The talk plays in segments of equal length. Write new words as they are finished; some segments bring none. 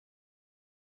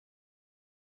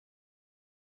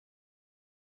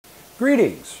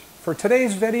Greetings! For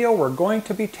today's video we're going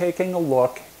to be taking a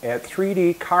look at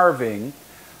 3D carving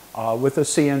with a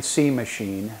CNC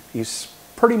machine.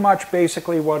 Pretty much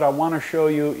basically what I want to show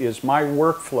you is my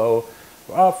workflow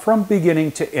from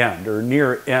beginning to end, or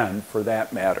near end for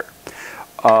that matter.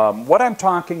 What I'm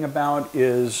talking about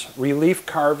is relief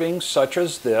carving such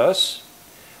as this.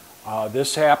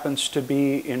 This happens to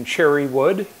be in cherry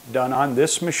wood, done on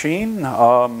this machine.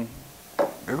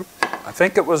 I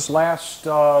think it was last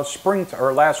spring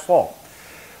or last fall.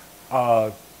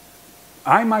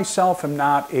 I myself am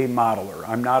not a modeler.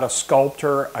 I'm not a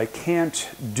sculptor. I can't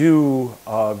do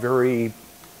very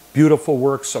beautiful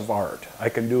works of art. I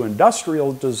can do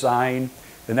industrial design,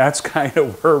 and that's kind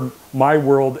of where my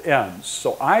world ends.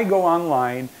 So I go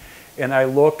online and I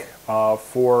look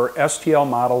for STL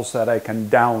models that I can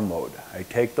download. I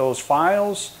take those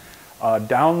files,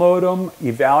 download them,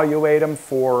 evaluate them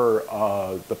for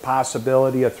the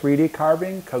possibility of 3D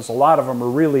carving, because a lot of them are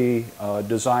really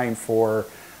designed for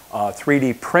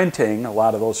 3D printing, a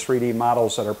lot of those 3D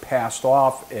models that are passed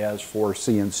off as for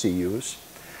CNC use.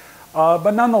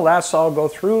 But nonetheless, I'll go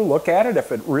through, look at it.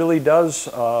 If it really does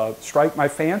strike my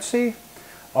fancy,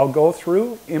 I'll go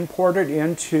through, import it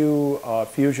into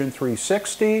Fusion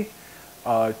 360,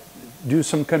 do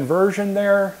some conversion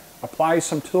there, apply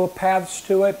some tool paths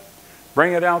to it,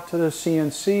 bring it out to the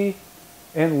CNC,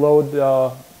 and load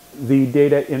the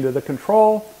data into the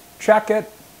control, check it,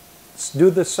 do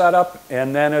the setup,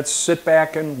 and then it's sit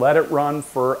back and let it run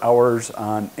for hours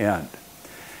on end.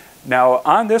 Now,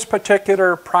 on this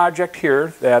particular project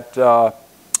here that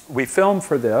we filmed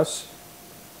for this,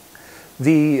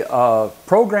 the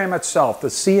program itself, the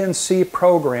CNC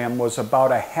program, was about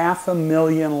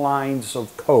 500,000 lines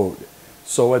of code.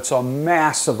 So it's a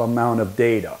massive amount of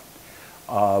data,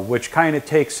 which kind of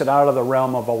takes it out of the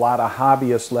realm of a lot of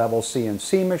hobbyist level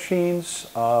CNC machines.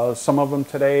 Some of them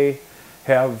today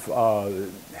have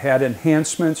had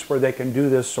enhancements where they can do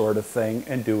this sort of thing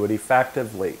and do it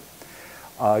effectively.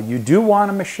 You do want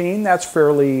a machine that's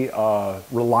fairly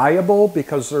reliable,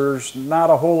 because there's not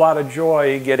a whole lot of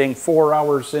joy getting 4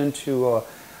 hours into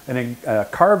a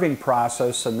carving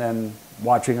process and then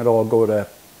watching it all go to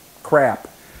crap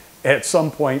at some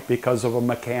point because of a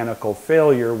mechanical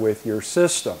failure with your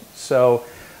system. So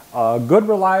a good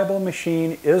reliable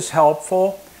machine is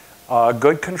helpful.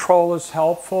 Good control is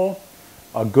helpful.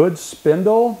 A good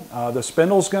spindle, the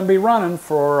spindle's going to be running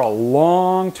for a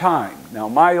long time. Now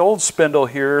my old spindle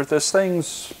here, this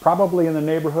thing's probably in the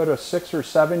neighborhood of 6 or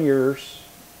 7 years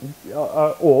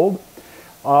old.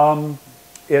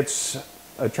 It's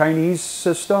a Chinese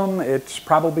system. It's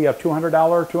probably a $200,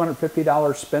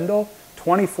 $250 spindle,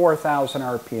 24,000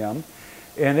 RPM,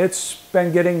 and it's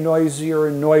been getting noisier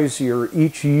and noisier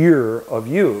each year of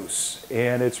use,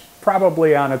 and it's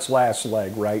probably on its last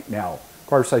leg right now. Of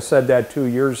course, I said that 2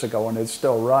 years ago and it's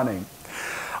still running.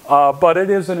 But it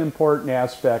is an important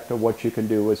aspect of what you can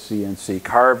do with CNC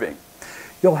carving.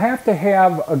 You'll have to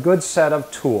have a good set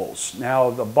of tools.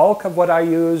 Now, the bulk of what I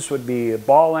use would be a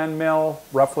ball end mill,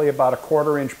 roughly about a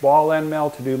 1/4 inch ball end mill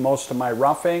to do most of my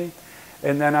roughing.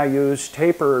 And then I use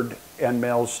tapered end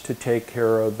mills to take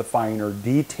care of the finer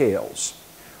details.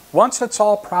 Once it's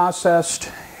all processed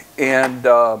and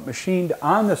machined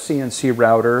on the CNC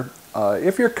router,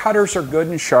 if your cutters are good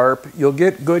and sharp, you'll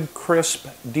get good crisp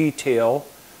detail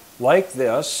like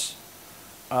this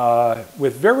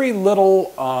with very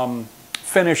little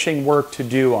finishing work to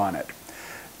do on it.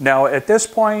 Now at this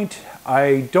point,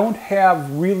 I don't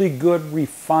have really good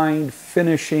refined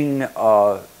finishing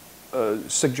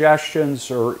suggestions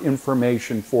or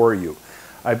information for you.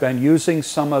 I've been using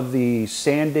some of the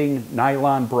sanding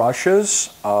nylon brushes,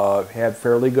 had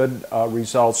fairly good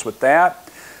results with that.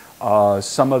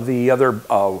 Some of the other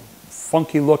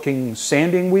funky looking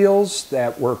sanding wheels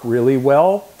that work really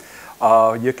well.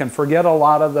 You can forget a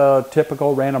lot of the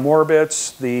typical random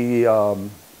orbits, the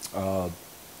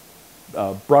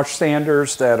brush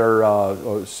sanders that are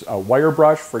a wire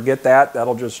brush, forget that,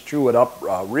 that'll just chew it up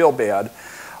real bad.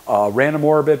 Random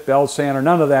orbit, bell sander,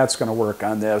 none of that's going to work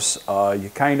on this. You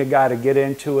kind of got to get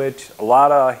into it. A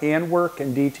lot of handwork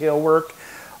and detail work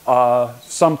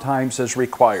sometimes is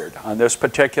required. On this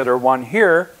particular one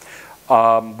here,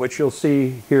 which you'll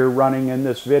see here running in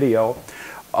this video,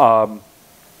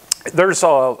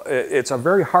 it's a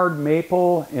very hard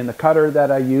maple, and the cutter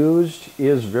that I used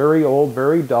is very old,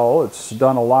 very dull. It's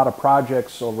done a lot of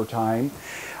projects over time,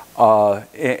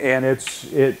 and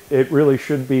it really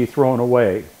should be thrown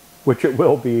away, which it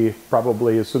will be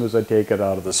probably as soon as I take it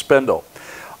out of the spindle.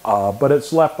 But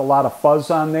it's left a lot of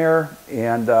fuzz on there,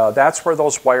 and that's where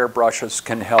those wire brushes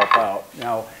can help out.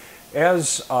 Now,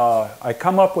 As I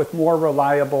come up with more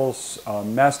reliable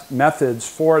methods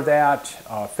for that,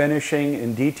 finishing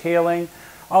and detailing,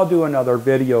 I'll do another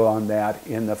video on that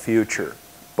in the future.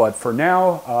 But for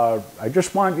now, I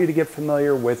just want you to get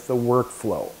familiar with the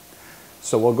workflow.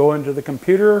 So we'll go into the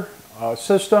computer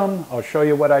system. I'll show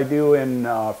you what I do in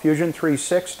Fusion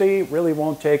 360. It really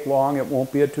won't take long. It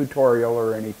won't be a tutorial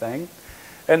or anything.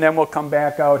 And then we'll come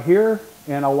back out here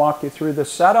and I'll walk you through the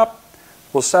setup.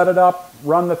 We'll set it up,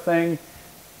 run the thing,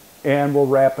 and we'll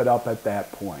wrap it up at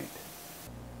that point.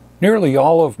 Nearly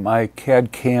all of my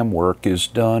CAD/CAM work is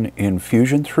done in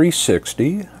Fusion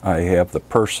 360. I have the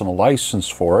personal license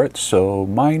for it, so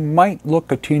mine might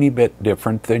look a teeny bit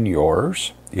different than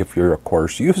yours, if you're of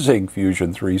course using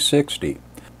Fusion 360.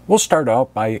 We'll start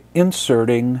out by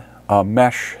inserting a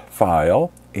mesh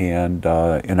file, and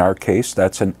in our case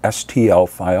that's an STL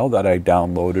file that I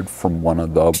downloaded from one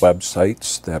of the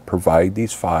websites that provide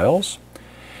these files.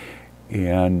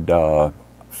 And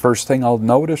first thing I'll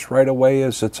notice right away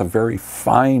is it's a very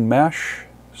fine mesh,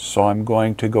 so I'm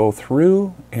going to go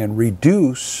through and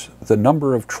reduce the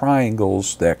number of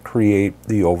triangles that create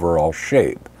the overall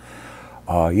shape.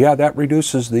 Yeah, that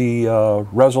reduces the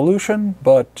resolution,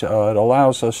 but it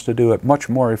allows us to do it much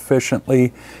more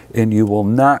efficiently, and you will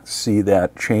not see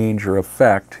that change or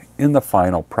effect in the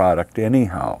final product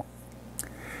anyhow.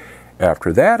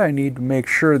 After that, I need to make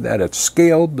sure that it's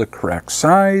scaled the correct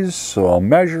size, so I'll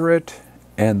measure it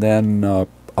and then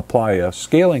apply a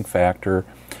scaling factor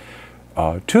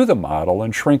to the model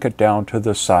and shrink it down to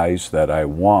the size that I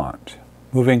want.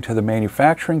 Moving to the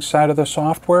manufacturing side of the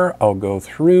software, I'll go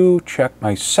through, check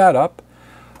my setup.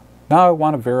 Now I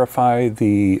want to verify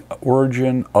the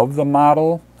origin of the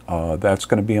model. That's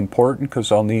going to be important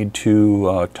because I'll need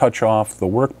to touch off the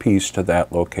workpiece to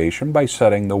that location by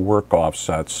setting the work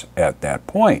offsets at that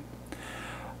point.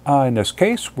 In this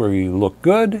case, we look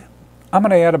good. I'm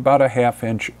going to add about a ½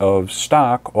 inch of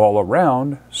stock all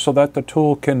around so that the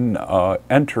tool can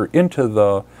enter into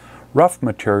the rough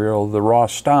material, the raw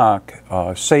stock,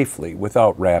 safely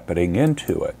without rapiding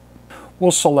into it.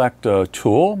 We'll select a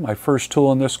tool. My first tool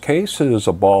in this case is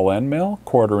a ball end mill,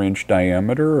 1/4 inch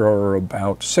diameter or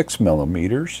about 6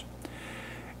 millimeters.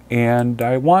 And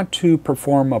I want to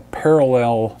perform a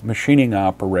parallel machining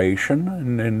operation,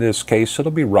 and in this case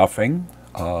it'll be roughing.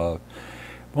 It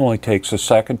only takes a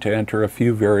second to enter a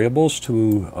few variables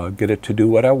to get it to do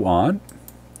what I want.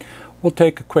 We'll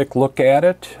take a quick look at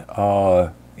it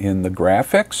in the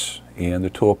graphics, and the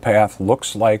toolpath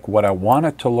looks like what I want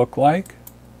it to look like.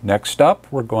 Next up,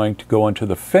 we're going to go into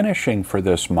the finishing for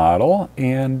this model,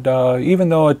 and even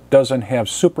though it doesn't have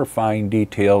super fine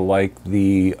detail like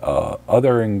the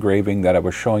other engraving that I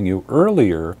was showing you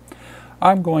earlier,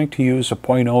 I'm going to use a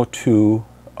 0.02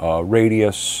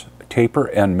 radius taper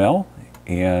end mill,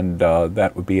 and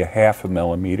that would be a ½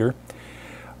 millimeter,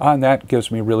 and that gives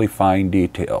me really fine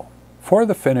detail. For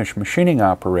the finish machining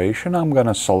operation, I'm going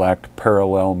to select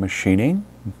parallel machining.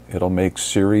 It'll make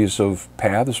series of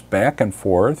paths back and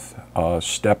forth,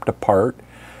 stepped apart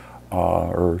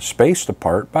or spaced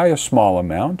apart by a small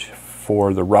amount.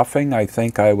 For the roughing, I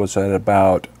think I was at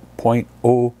about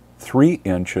 0.03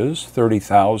 inches, 30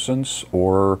 thousandths,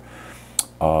 or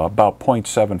about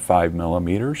 0.75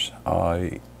 millimeters.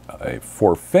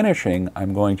 For finishing,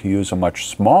 I'm going to use a much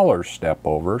smaller step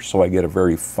over, so I get a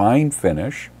very fine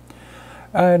finish.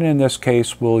 And in this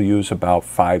case, we'll use about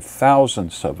 5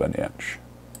 thousandths of an inch.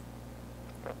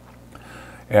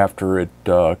 After it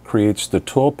creates the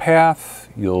tool path,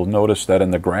 you'll notice that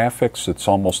in the graphics it's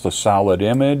almost a solid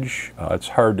image. It's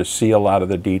hard to see a lot of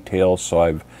the details, so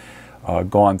I've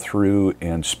gone through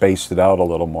and spaced it out a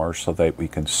little more so that we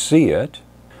can see it.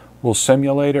 We'll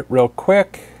simulate it real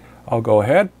quick. I'll go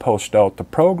ahead, post out the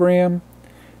program,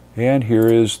 and here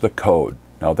is the code.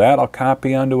 Now that I'll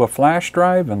copy onto a flash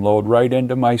drive and load right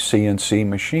into my CNC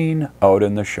machine out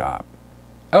in the shop.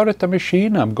 Out at the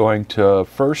machine, I'm going to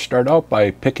first start out by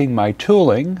picking my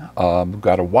tooling. I've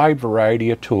got a wide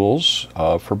variety of tools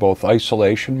for both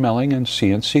isolation milling and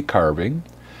CNC carving.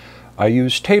 I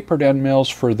use tapered end mills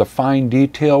for the fine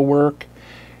detail work,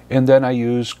 and then I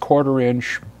use 1/4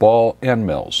 inch ball end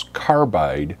mills,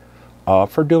 carbide,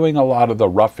 for doing a lot of the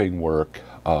roughing work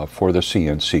for the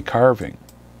CNC carving.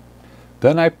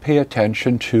 Then I pay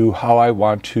attention to how I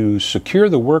want to secure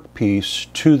the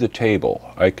workpiece to the table.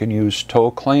 I can use toe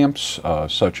clamps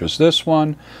such as this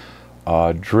one,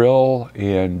 drill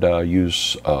and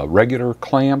use regular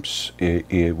clamps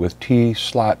with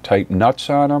T-slot type nuts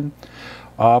on them.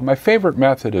 My favorite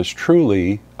method is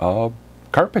truly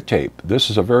carpet tape. This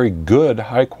is a very good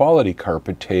high quality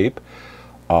carpet tape.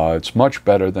 It's much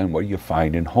better than what you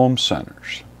find in home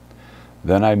centers.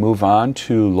 Then I move on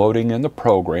to loading in the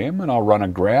program, and I'll run a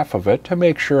graph of it to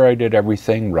make sure I did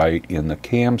everything right in the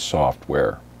CAM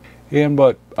software. And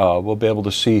what we'll be able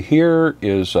to see here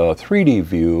is a 3D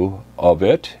view of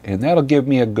it, and that'll give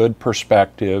me a good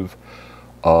perspective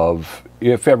of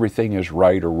if everything is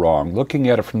right or wrong. Looking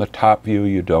at it from the top view,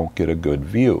 you don't get a good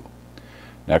view.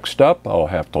 Next up, I'll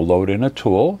have to load in a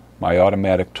tool. My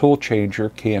automatic tool changer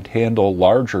can't handle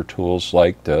larger tools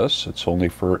like this. It's only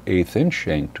for 1/8 inch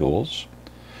shank tools.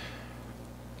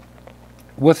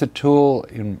 With the tool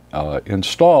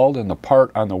installed in the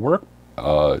part on the work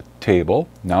table,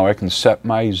 now I can set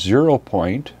my 0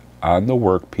 point on the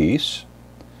workpiece.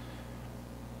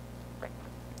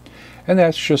 And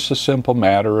that's just a simple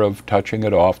matter of touching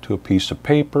it off to a piece of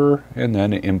paper and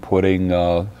then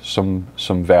inputting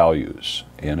some values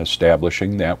and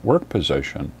establishing that work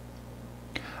position.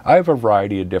 I have a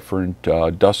variety of different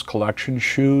dust collection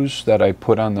shoes that I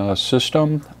put on the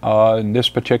system. In this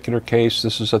particular case,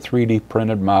 this is a 3D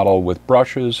printed model with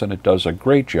brushes, and it does a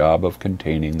great job of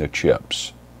containing the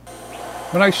chips.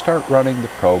 When I start running the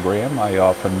program, I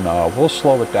often will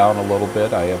slow it down a little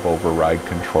bit. I have override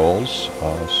controls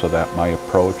so that my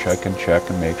approach I can check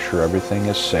and make sure everything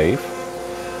is safe.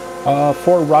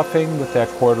 For roughing with that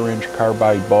 1/4 inch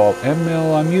carbide ball end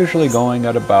mill, I'm usually going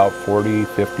at about 40,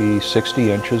 50, 60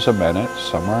 inches a minute,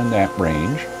 somewhere in that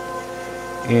range.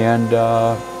 And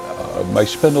my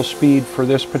spindle speed for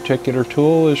this particular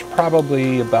tool is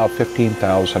probably about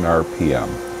 15,000 RPM.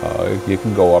 You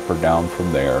can go up or down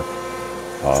from there.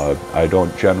 I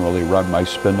don't generally run my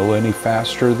spindle any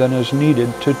faster than is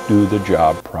needed to do the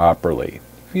job properly.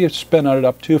 If you spin it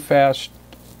up too fast,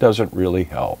 it doesn't really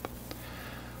help.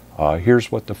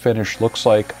 Here's what the finish looks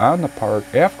like on the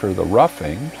part after the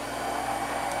roughing.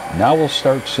 Now we'll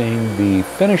start seeing the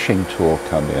finishing tool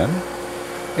come in,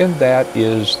 and that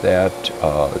is that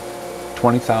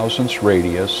 20 thousandths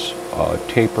radius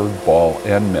tapered ball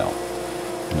end mill.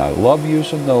 And I love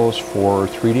using those for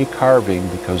 3D carving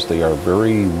because they are a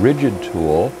very rigid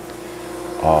tool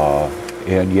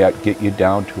and yet get you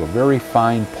down to a very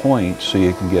fine point so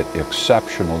you can get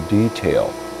exceptional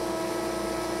detail.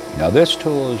 Now this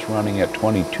tool is running at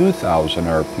 22,000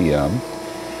 RPM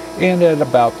and at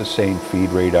about the same feed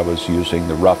rate I was using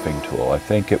the roughing tool. I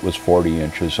think it was 40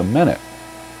 inches a minute.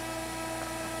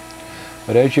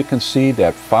 But as you can see,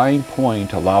 that fine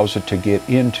point allows it to get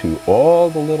into all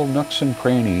the little nooks and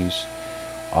crannies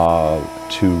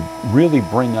to really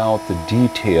bring out the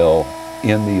detail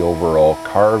in the overall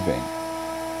carving.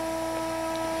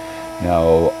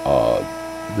 Now,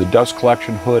 the dust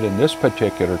collection hood in this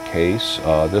particular case,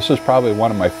 this is probably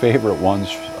one of my favorite ones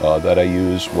that I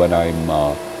use when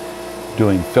I'm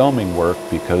doing filming work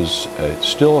because it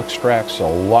still extracts a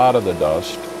lot of the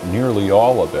dust, nearly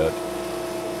all of it,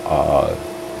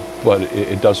 but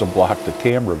it doesn't block the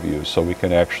camera view so we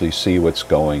can actually see what's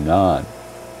going on.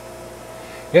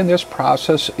 And this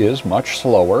process is much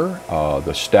slower.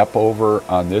 The step over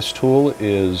on this tool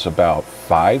is about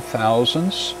 5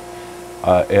 thousandths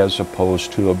as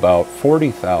opposed to about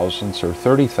 40 thousandths or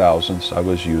 30 thousandths I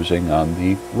was using on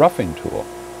the roughing tool.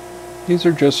 These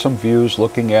are just some views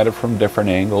looking at it from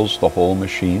different angles, the whole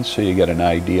machine, so you get an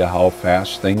idea how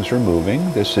fast things are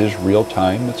moving. This is real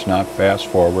time, it's not fast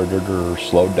forwarded or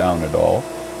slowed down at all.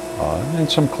 And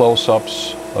some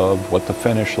close-ups of what the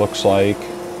finish looks like,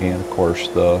 and of course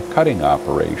the cutting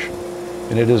operation.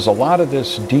 And it is a lot of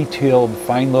this detailed,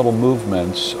 fine little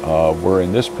movements where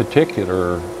in this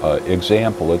particular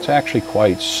example it's actually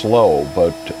quite slow,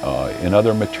 but in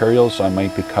other materials I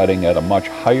might be cutting at a much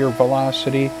higher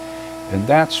velocity. And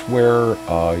that's where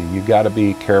you got to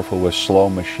be careful with slow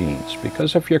machines,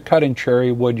 because if you're cutting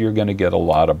cherry wood, you're going to get a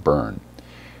lot of burn.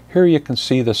 Here you can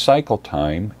see the cycle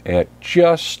time at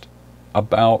just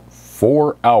about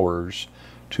 4 hours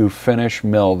to finish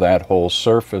mill that whole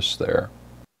surface there.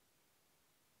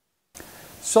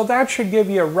 So that should give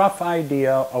you a rough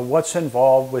idea of what's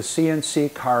involved with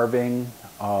CNC carving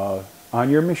on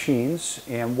your machines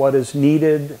and what is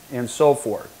needed and so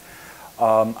forth.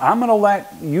 I'm going to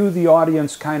let you, the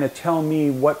audience, kind of tell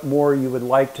me what more you would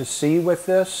like to see with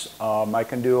this. I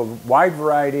can do a wide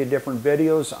variety of different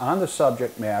videos on the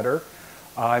subject matter.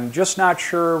 I'm just not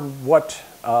sure what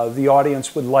the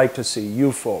audience would like to see,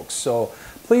 you folks. So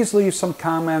please leave some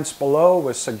comments below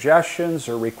with suggestions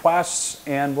or requests,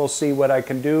 and we'll see what I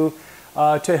can do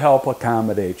to help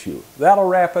accommodate you. That'll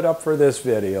wrap it up for this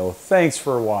video. Thanks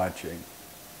for watching.